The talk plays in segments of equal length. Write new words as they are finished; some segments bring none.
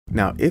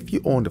Now, if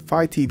you own the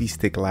Fire TV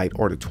Stick Lite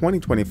or the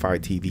 2020 Fire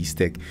TV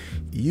Stick,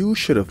 you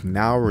should have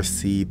now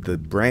received the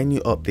brand new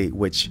update,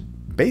 which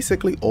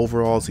basically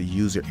overhauls the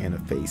user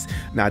interface.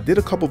 Now, I did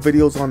a couple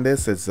videos on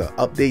this as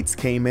updates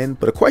came in,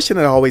 but a question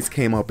that always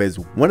came up is,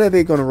 when are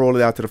they going to roll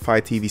it out to the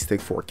Fire TV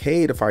Stick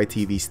 4K, the Fire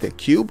TV Stick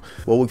Cube?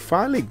 Well, we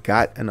finally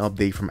got an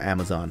update from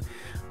Amazon.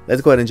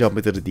 Let's go ahead and jump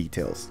into the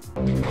details.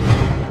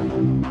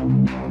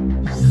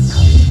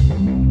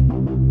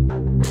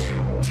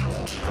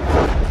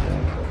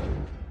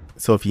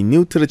 So if you're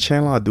new to the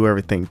channel, I do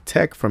everything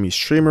tech, from your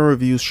streaming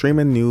reviews,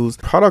 streaming news,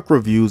 product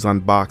reviews,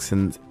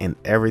 unboxings, and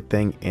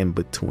everything in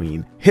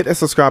between. Hit that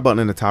subscribe button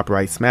in the top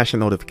right, smash the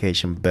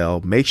notification bell,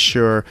 make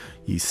sure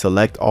you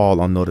select all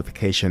on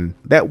notification.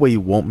 That way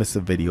you won't miss a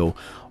video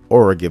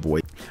or a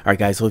giveaway. Alright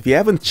guys, so if you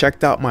haven't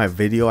checked out my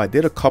video, I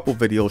did a couple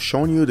videos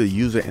showing you the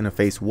user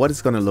interface, what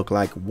it's going to look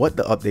like, what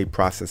the update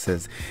process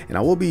is, and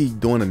I will be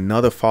doing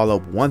another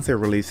follow-up once they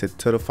release it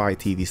to the Fire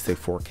TV Stick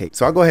 4K.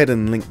 So I'll go ahead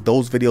and link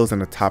those videos in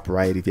the top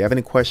right. If you have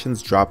any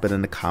questions, drop it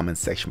in the comment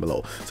section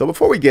below. So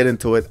before we get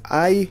into it,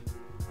 I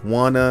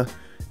wanna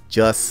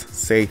just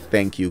say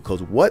thank you,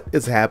 because what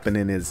is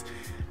happening is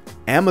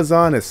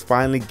Amazon is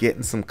finally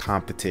getting some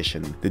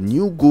competition. The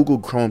new Google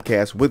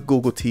Chromecast with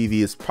Google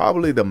TV is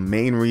probably the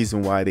main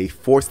reason why they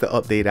forced the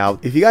update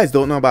out. If you guys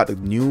don't know about the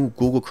new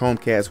Google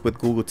Chromecast with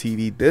Google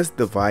TV, this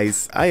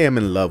device, I am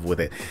in love with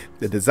it.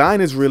 The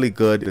design is really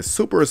good, it's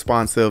super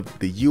responsive,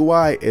 the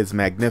UI is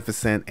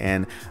magnificent,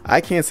 and I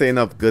can't say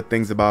enough good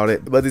things about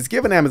it, but it's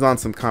given Amazon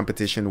some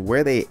competition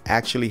where they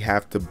actually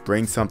have to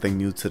bring something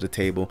new to the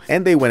table,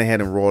 and they went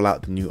ahead and roll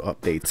out the new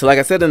update. So like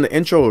I said in the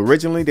intro,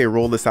 originally they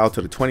rolled this out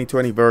to the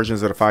 2020 versions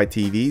of the Fire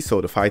TV,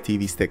 so the Fire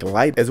TV Stick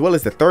Lite, as well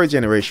as the 3rd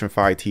generation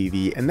Fire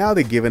TV, and now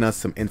they're giving us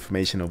some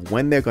information of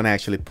when they're going to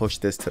actually push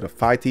this to the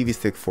Fire TV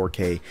Stick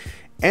 4K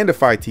and the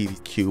Fire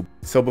TV Cube.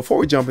 So before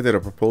we jump into the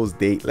proposed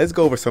date, let's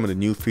go over some of the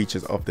new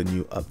features of the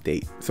new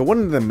update. So one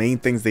of the main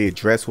things they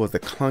addressed was the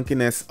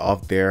clunkiness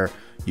of their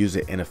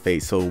user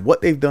interface. So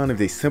what they've done is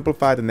they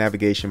simplified the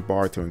navigation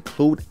bar to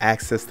include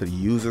access to the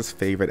user's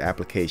favorite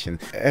application,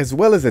 as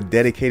well as a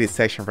dedicated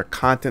section for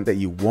content that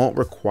you won't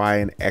require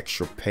an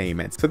extra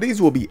payment. So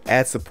these will be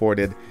ad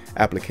supported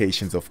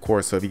applications, of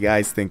course. So if you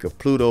guys think of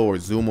Pluto or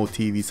Zumo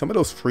TV, some of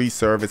those free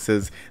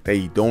services that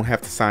you don't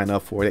have to sign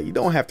up for, that you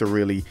don't have to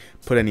really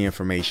put any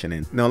information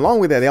in. Now along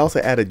with that, they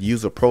also added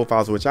user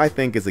profiles, which I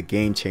think is a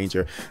game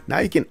changer. Now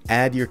you can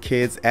add your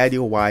kids, add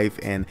your wife,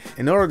 and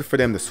in order for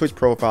them to switch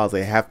profiles,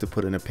 they have to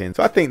put in a pin.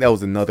 So I think that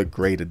was another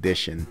great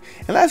addition.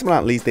 And last but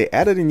not least, they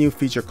added a new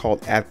feature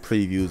called app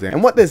previews,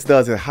 and what this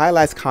does is it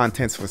highlights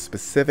contents for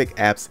specific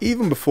apps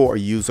even before a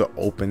user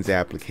opens the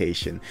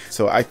application.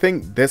 So I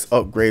think this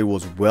upgrade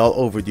was well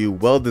overdue,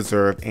 well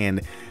deserved,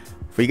 and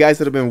for you guys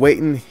that have been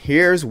waiting,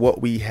 here's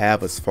what we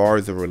have as far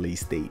as the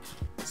release date.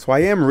 So I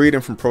am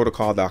reading from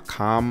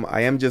protocol.com.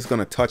 I am just going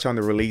to touch on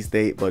the release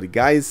date, but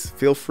guys,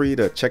 feel free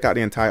to check out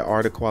the entire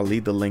article. I'll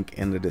leave the link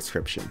in the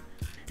description.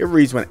 It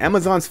reads, when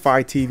Amazon's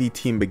Fire TV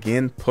team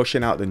began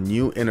pushing out the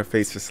new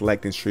interface for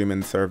selecting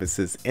streaming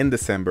services in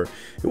December,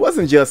 it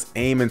wasn't just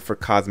aiming for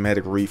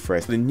cosmetic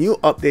refresh. The new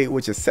update,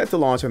 which is set to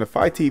launch on the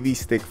Fire TV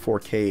Stick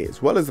 4K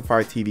as well as the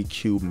Fire TV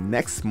Cube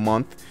next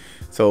month,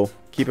 so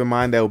keep in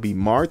mind that will be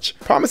March,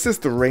 promises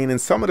to rein in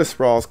some of the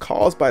sprawls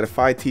caused by the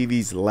Fire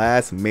TV's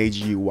last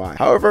major UI.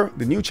 However,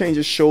 the new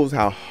changes shows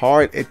how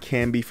hard it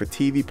can be for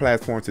TV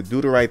platforms to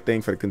do the right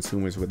thing for the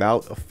consumers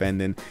without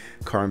offending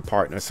current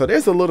partners. So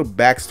there's a little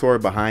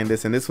backstory behind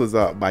this, and this was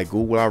by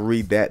Google. I'll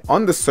read that.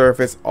 On the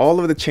surface,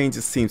 all of the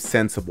changes seem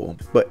sensible,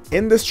 but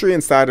industry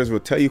insiders will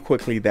tell you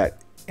quickly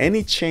that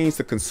any change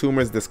to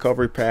consumers'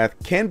 discovery path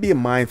can be a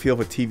minefield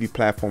for TV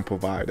platform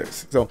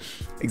providers. So,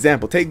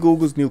 example, take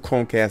Google's new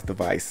Chromecast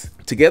device.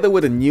 Together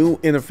with a new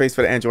interface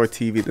for the Android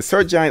TV, the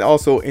search giant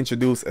also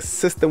introduced a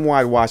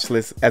system-wide watch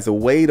list as a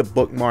way to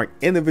bookmark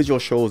individual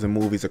shows and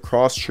movies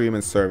across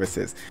streaming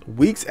services.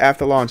 Weeks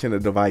after launching the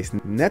device,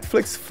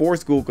 Netflix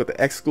forced Google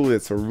to exclude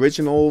its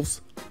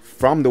originals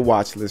from the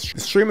watch list. The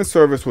streaming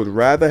service would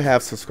rather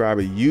have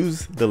subscribers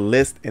use the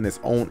list in its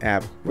own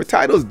app, where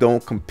titles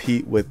don't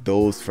compete with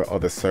those for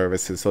other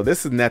services. So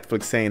this is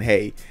Netflix saying,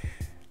 hey,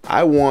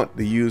 I want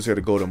the user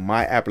to go to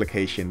my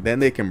application, then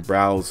they can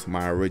browse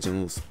my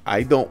originals.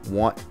 I don't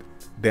want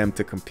them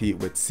to compete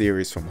with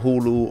series from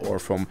Hulu or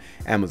from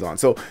Amazon.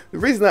 So the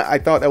reason that I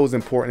thought that was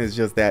important is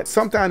just that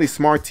sometimes these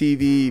smart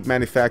TV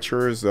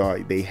manufacturers,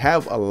 they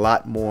have a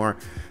lot more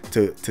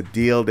to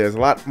deal. There's a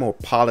lot more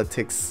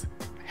politics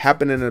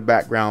happening in the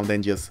background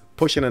than just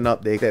pushing an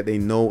update that they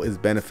know is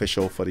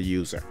beneficial for the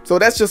user. So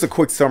that's just a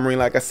quick summary.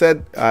 Like I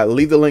said,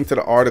 leave the link to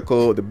the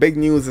article. The big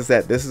news is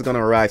that this is going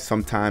to arrive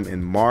sometime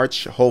in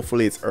March.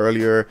 Hopefully it's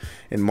earlier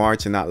in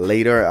March and not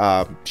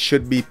later.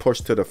 Should be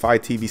pushed to the Fire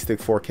TV Stick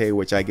 4K,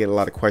 which I get a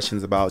lot of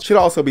questions about. Should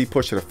also be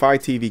pushed to the Fire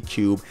TV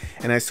Cube,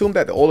 and I assume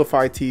that all the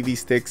Fire TV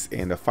sticks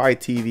and the Fire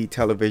TV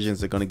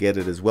televisions are going to get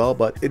it as well,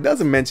 but it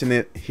doesn't mention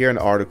it here in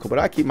the article, but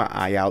I keep my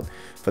eye out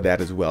for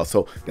that as well.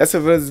 So that's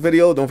it for this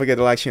video. Don't forget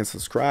to like, share, and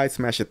subscribe.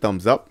 Smash a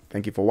thumbs up.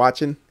 Thank you for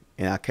watching,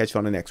 and I'll catch you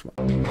on the next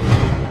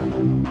one.